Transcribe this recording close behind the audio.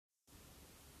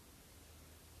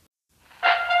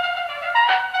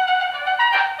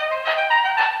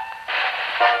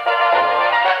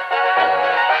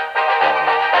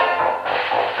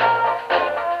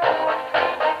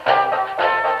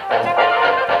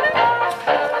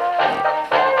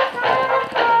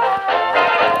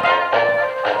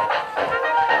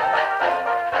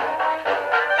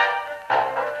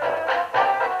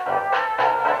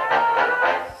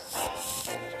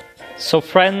So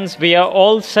friends, we are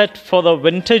all set for the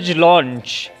vintage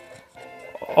launch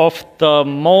of the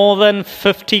more than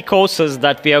 50 courses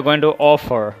that we are going to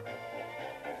offer.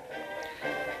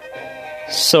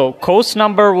 So course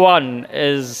number 1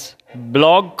 is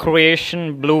Blog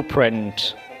Creation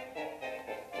Blueprint.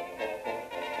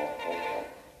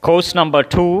 Course number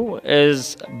 2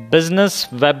 is Business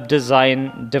Web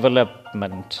Design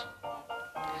Development,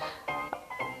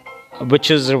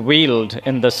 which is revealed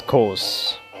in this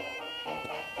course.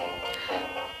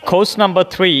 Course number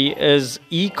 3 is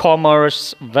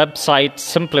E-commerce Website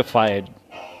Simplified.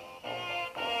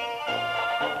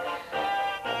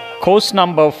 Course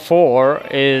number 4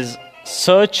 is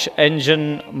Search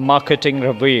Engine Marketing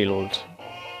Revealed.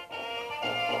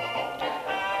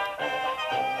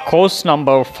 Course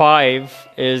number 5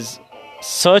 is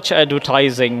Search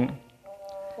Advertising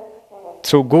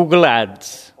through Google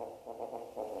Ads.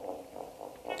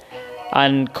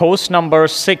 And course number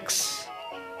 6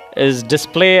 is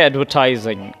Display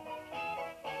Advertising,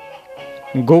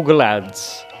 Google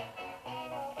Ads.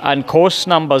 And course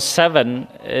number 7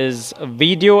 is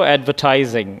Video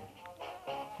Advertising,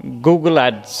 Google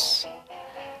Ads.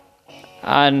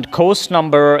 And course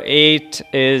number 8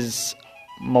 is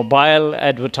Mobile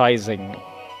Advertising,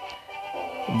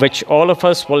 which all of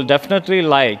us will definitely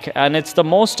like, and it's the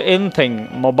most in thing,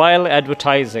 mobile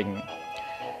advertising,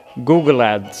 Google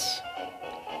Ads.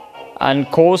 And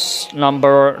course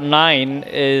number 9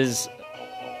 is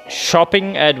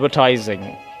Shopping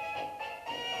Advertising.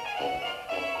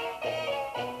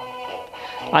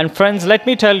 And friends, let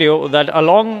me tell you that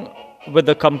along with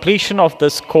the completion of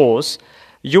this course,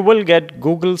 you will get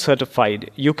Google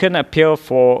certified. You can appear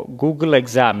for Google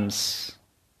exams.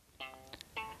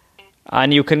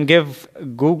 And you can give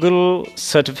Google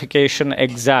certification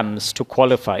exams to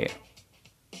qualify.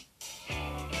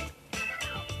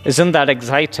 Isn't that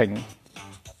exciting?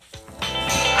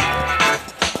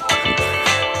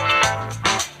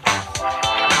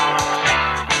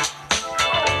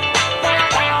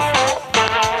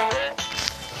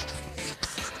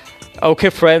 Okay,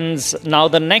 friends, now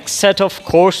the next set of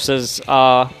courses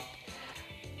are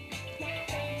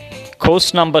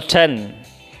course number 10,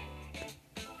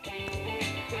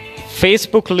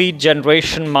 Facebook Lead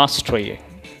Generation Mastery.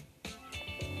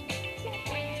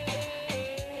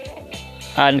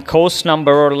 And course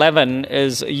number 11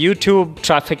 is YouTube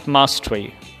Traffic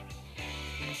Mastery.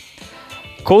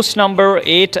 Course number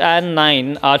 8 and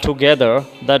 9 are together,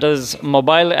 that is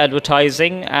Mobile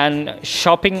Advertising and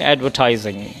Shopping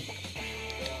Advertising.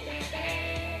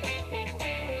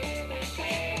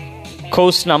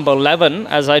 Course number 11,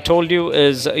 as I told you,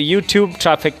 is YouTube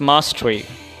Traffic Mastery.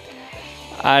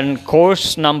 And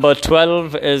course number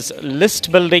 12 is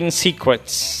List Building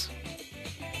Secrets.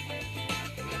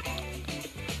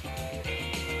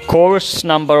 Course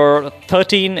number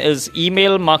 13 is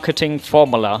Email Marketing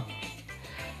Formula.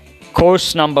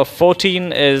 Course number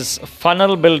 14 is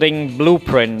Funnel Building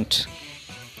Blueprint.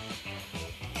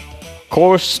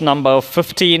 Course number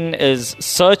 15 is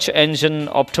Search Engine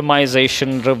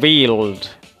Optimization Revealed.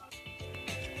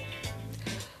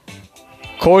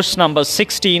 Course number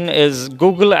 16 is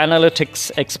Google Analytics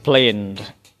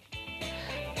Explained.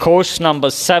 Course number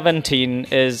 17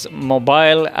 is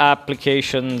Mobile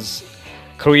Applications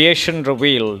Creation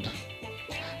Revealed.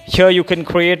 Here you can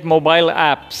create mobile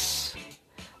apps.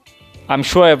 I'm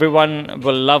sure everyone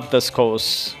will love this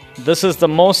course. This is the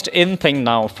most in thing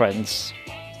now, friends.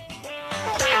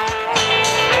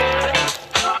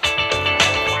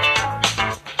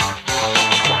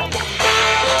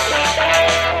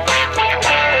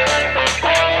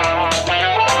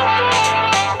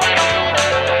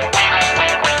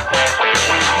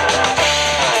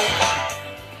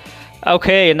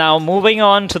 Okay, now moving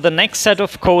on to the next set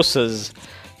of courses.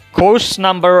 Course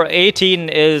number 18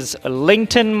 is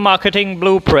LinkedIn Marketing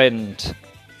Blueprint.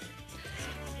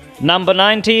 Number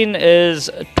 19 is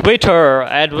Twitter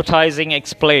Advertising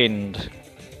Explained.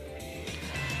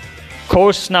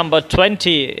 Course number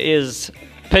 20 is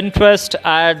Pinterest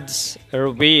Ads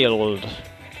Revealed.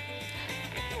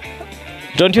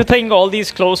 Don't you think all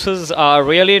these courses are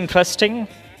really interesting?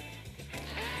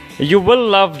 You will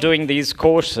love doing these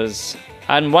courses,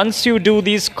 and once you do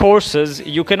these courses,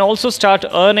 you can also start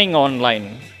earning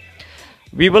online.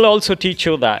 We will also teach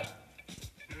you that.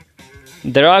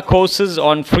 There are courses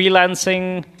on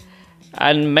freelancing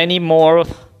and many more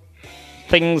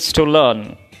things to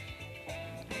learn.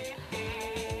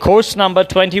 Course number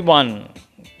 21,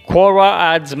 Quora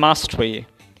Ads Mastery.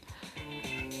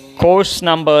 Course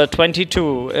number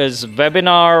 22 is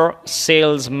Webinar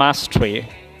Sales Mastery.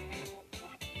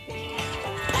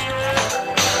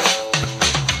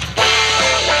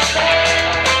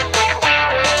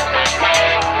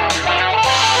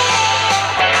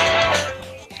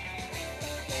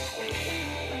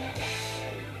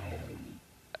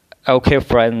 Okay,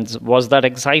 friends, was that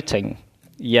exciting?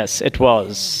 Yes, it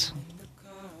was.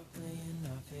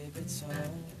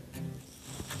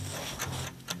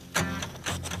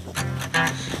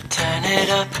 Turn it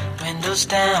up, windows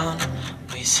down,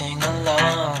 we sing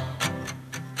along.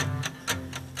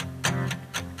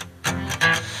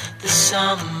 The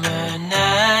summer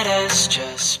night has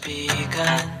just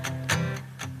begun.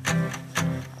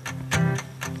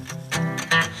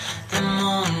 The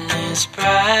moon is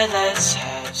bright, let's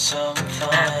have some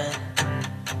fun.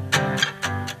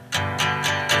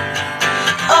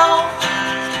 Oh,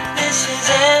 this is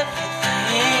everything.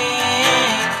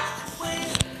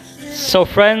 So,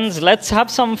 friends, let's have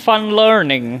some fun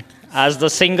learning. As the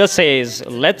singer says,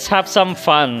 let's have some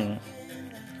fun.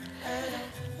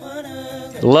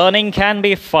 Learning can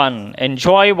be fun.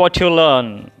 Enjoy what you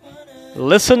learn.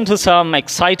 Listen to some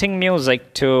exciting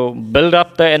music to build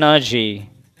up the energy.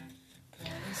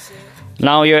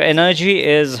 Now your energy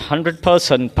is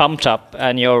 100% pumped up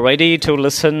and you're ready to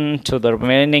listen to the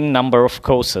remaining number of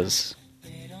courses.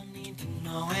 They don't need to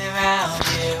know we're out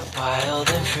here wild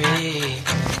and free.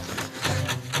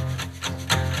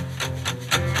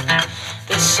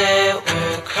 They say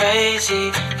we're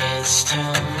crazy, it's too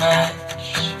much.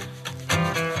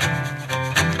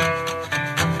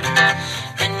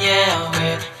 And yeah,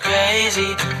 we're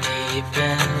crazy, deep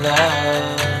in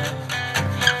love.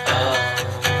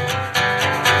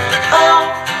 Oh,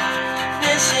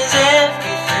 this is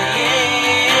everything.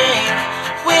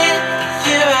 With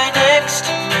you right next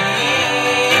to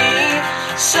me,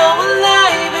 so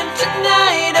alive, and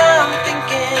tonight I'm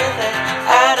thinking that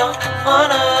I don't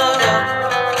wanna go.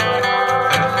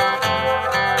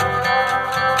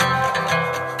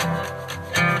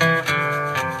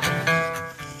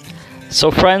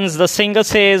 So friends, the singer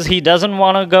says he doesn't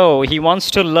want to go, he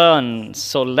wants to learn.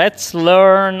 So let's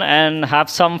learn and have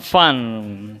some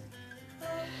fun.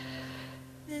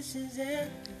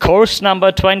 Course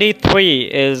number 23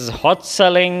 is Hot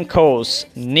Selling Course,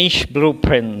 Niche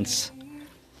Blueprints.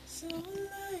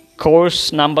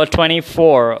 Course number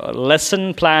 24,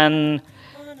 Lesson Plan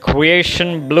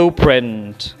Creation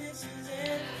Blueprint.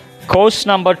 Course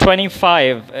number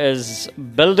 25 is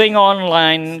Building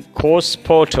Online Course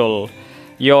Portal,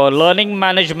 Your Learning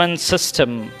Management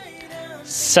System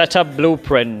Setup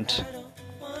Blueprint.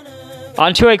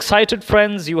 Aren't you excited,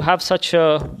 friends? You have such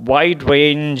a wide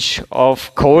range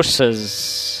of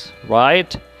courses,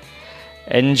 right?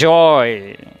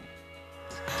 Enjoy.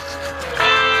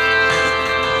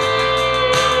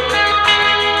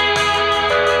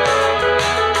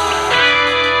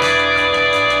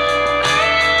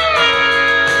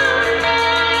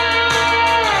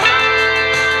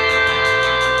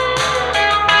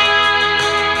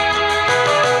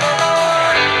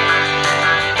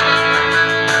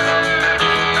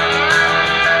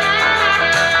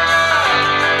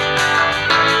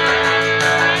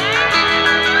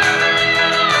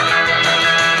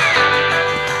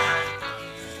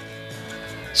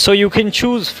 So you can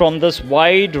choose from this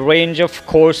wide range of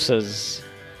courses.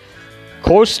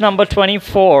 Course number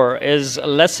 24 is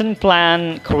Lesson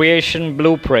Plan Creation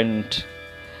Blueprint.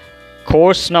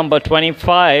 Course number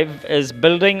 25 is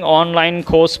Building Online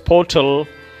Course Portal,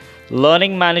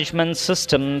 Learning Management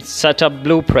System Setup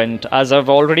Blueprint, as I've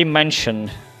already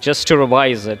mentioned, just to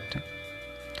revise it.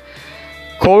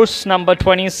 Course number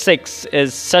 26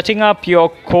 is Setting Up Your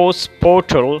Course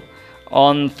Portal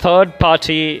on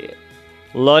Third-Party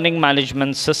Learning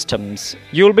Management Systems.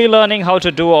 You'll be learning how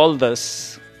to do all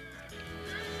this.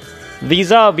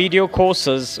 These are video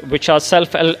courses which are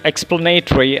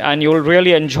self-explanatory and you'll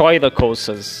really enjoy the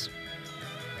courses.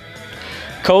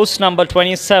 Course number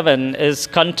 27 is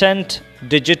Content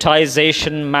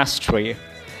Digitization Mastery.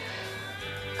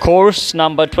 Course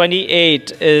number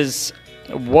 28 is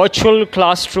Virtual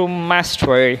Classroom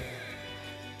Mastery.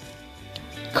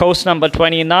 Course number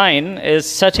 29 is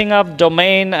Setting Up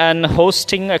Domain and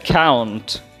Hosting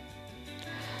Account.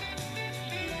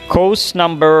 Course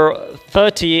number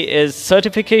 30 is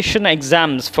Certification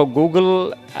Exams for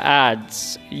Google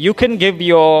Ads. You can give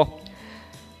your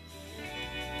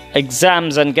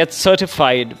exams and get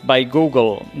certified by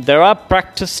Google. There are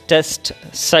practice test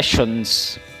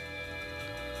sessions.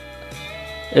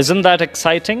 Isn't that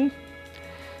exciting?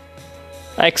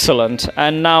 Excellent.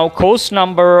 And now course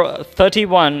number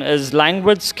 31 is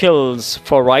Language Skills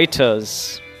for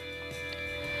Writers.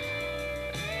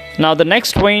 Now the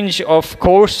next range of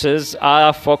courses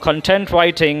are for content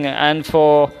writing and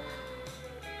for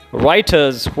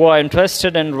writers who are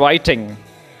interested in writing.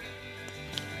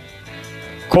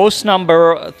 Course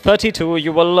number 32,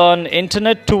 you will learn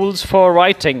Internet Tools for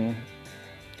Writing.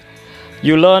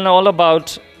 You learn all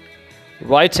about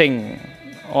writing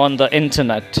on the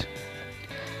internet.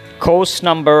 Course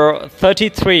number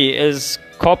 33 is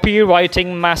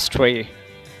Copywriting Mastery.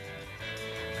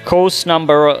 Course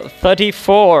number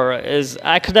 34 is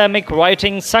Academic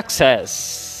Writing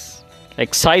Success.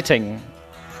 Exciting.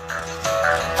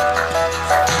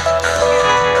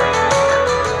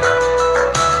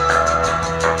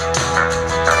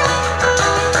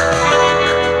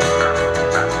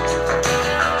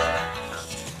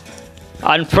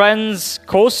 And friends,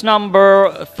 course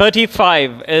number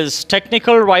 35 is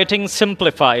Technical Writing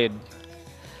Simplified.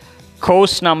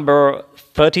 Course number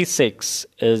 36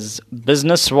 is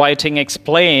Business Writing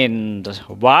Explained.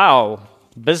 Wow,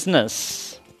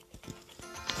 business.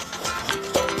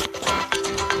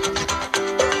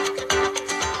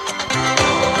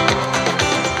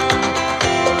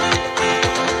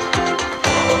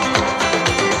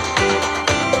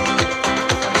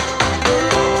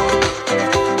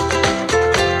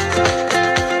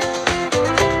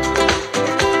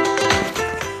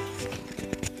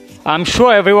 I'm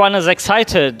sure everyone is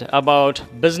excited about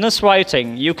business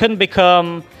writing. You can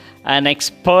become an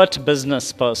expert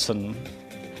business person.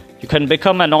 You can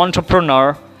become an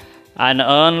entrepreneur and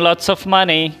earn lots of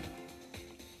money.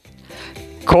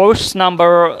 Course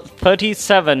number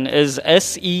 37 is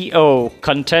SEO,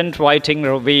 Content Writing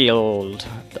Revealed.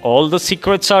 All the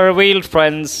secrets are revealed,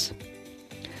 friends.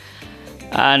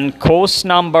 And course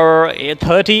number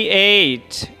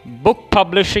 38, Book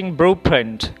Publishing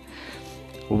Blueprint.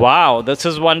 Wow, this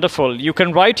is wonderful. You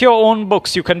can write your own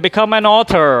books. You can become an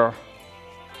author.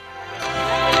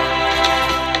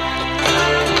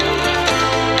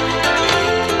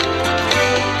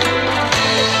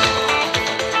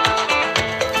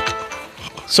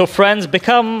 So friends,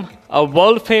 become a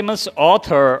world-famous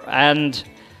author and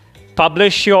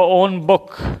publish your own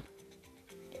book.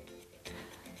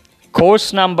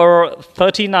 Course number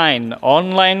 39,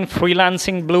 Online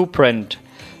Freelancing Blueprint.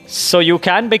 So you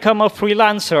can become a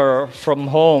freelancer from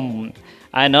home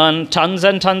and earn tons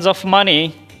and tons of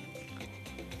money.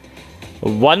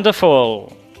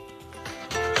 Wonderful.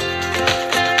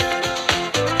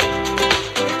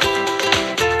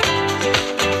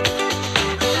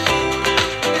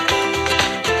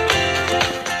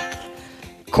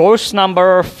 Course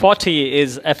number 40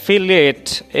 is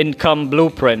Affiliate Income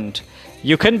Blueprint.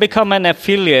 You can become an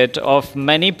affiliate of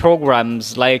many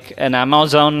programs like an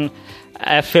Amazon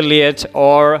affiliate,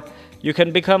 or you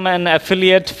can become an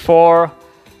affiliate for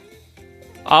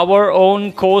our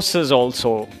own courses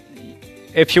also.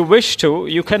 If you wish to,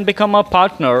 you can become a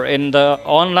partner in the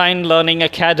Online Learning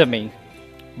Academy,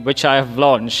 which I have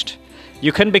launched.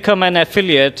 You can become an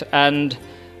affiliate and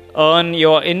earn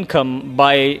your income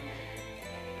by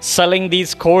selling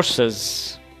these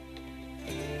courses.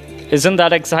 Isn't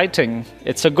that exciting?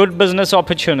 It's a good business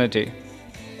opportunity.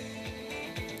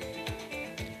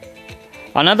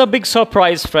 Another big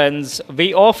surprise, friends,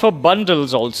 we offer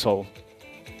bundles also.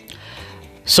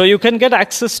 So you can get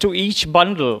access to each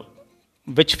bundle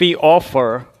which we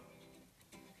offer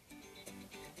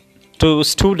to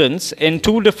students in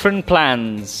 2 different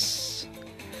plans.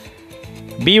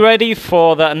 Be ready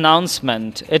for the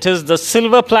announcement. It is the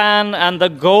silver plan and the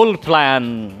gold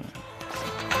plan.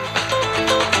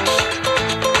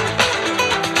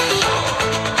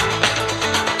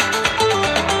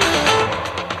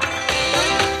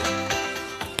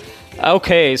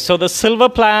 Okay, so the silver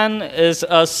plan is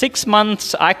a 6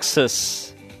 months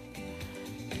access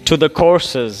to the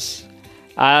courses,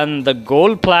 and the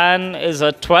gold plan is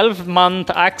a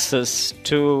 12-month access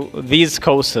to these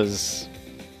courses.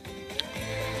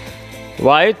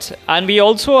 Right? And we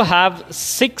also have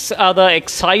 6 other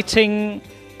exciting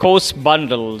course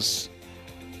bundles.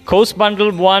 Course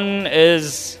bundle 1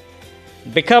 is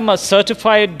Become a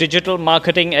Certified Digital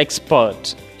Marketing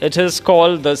Expert. It is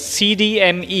called the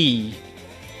CDME.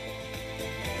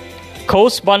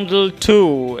 Course Bundle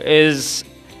 2 is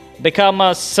Become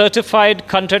a Certified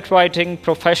Content Writing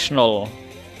Professional,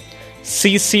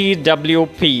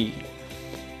 CCWP.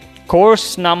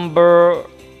 Course number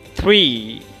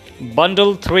 3,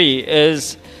 Bundle 3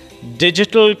 is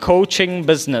Digital Coaching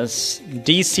Business,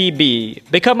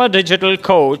 DCB. Become a digital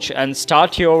coach and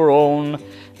start your own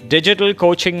digital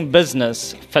coaching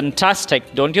business.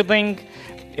 Fantastic, don't you think?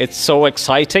 It's so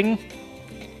exciting.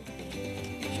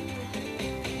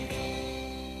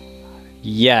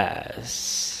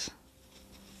 Yes.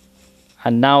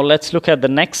 And now let's look at the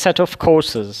next set of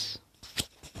courses.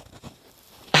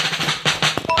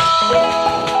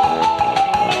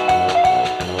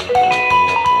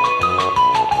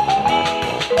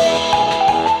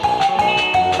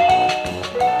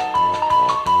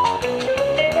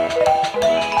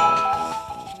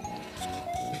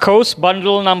 Course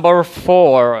bundle number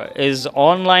 4 is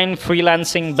online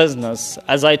freelancing business.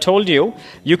 As I told you,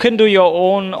 you can do your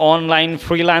own online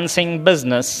freelancing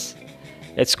business.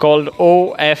 It's called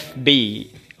OFB,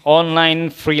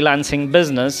 online freelancing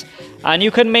business, and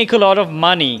you can make a lot of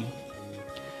money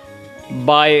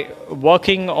by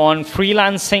working on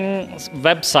freelancing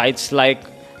websites like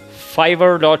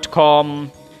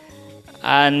Fiverr.com,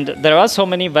 and there are so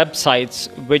many websites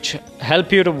which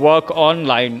help you to work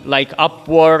online like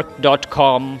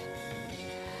Upwork.com.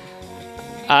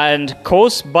 And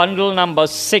course bundle number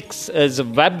 6 is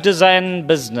web design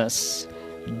business,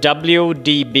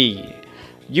 WDB.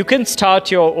 You can start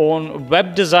your own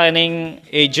web designing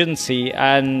agency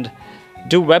and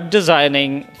do web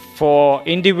designing for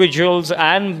individuals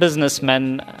and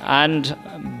businessmen and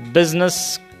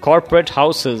business corporate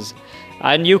houses,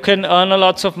 and you can earn a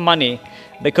lots of money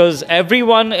because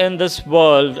everyone in this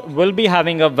world will be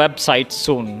having a website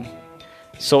soon.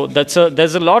 So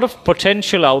there's a lot of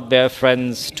potential out there,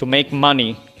 friends, to make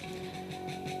money.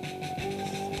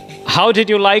 How did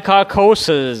you like our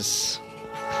courses?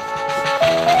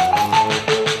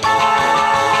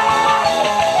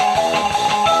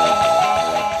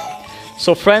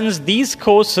 So friends, these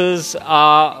courses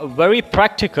are very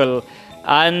practical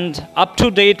and up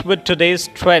to date with today's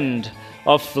trend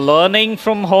of learning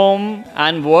from home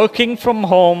and working from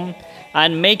home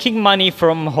and making money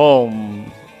from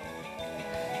home.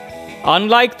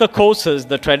 Unlike the courses,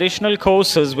 the traditional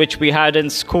courses which we had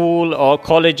in school or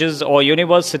colleges or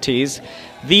universities,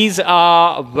 these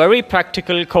are very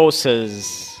practical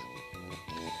courses.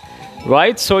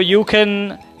 Right? So you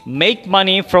can make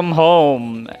money from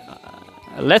home.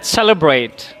 Let's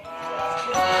celebrate.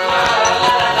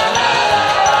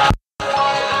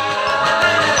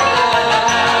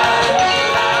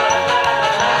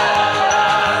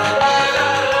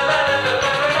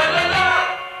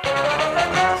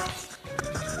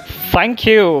 Thank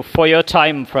you for your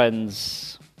time, friends.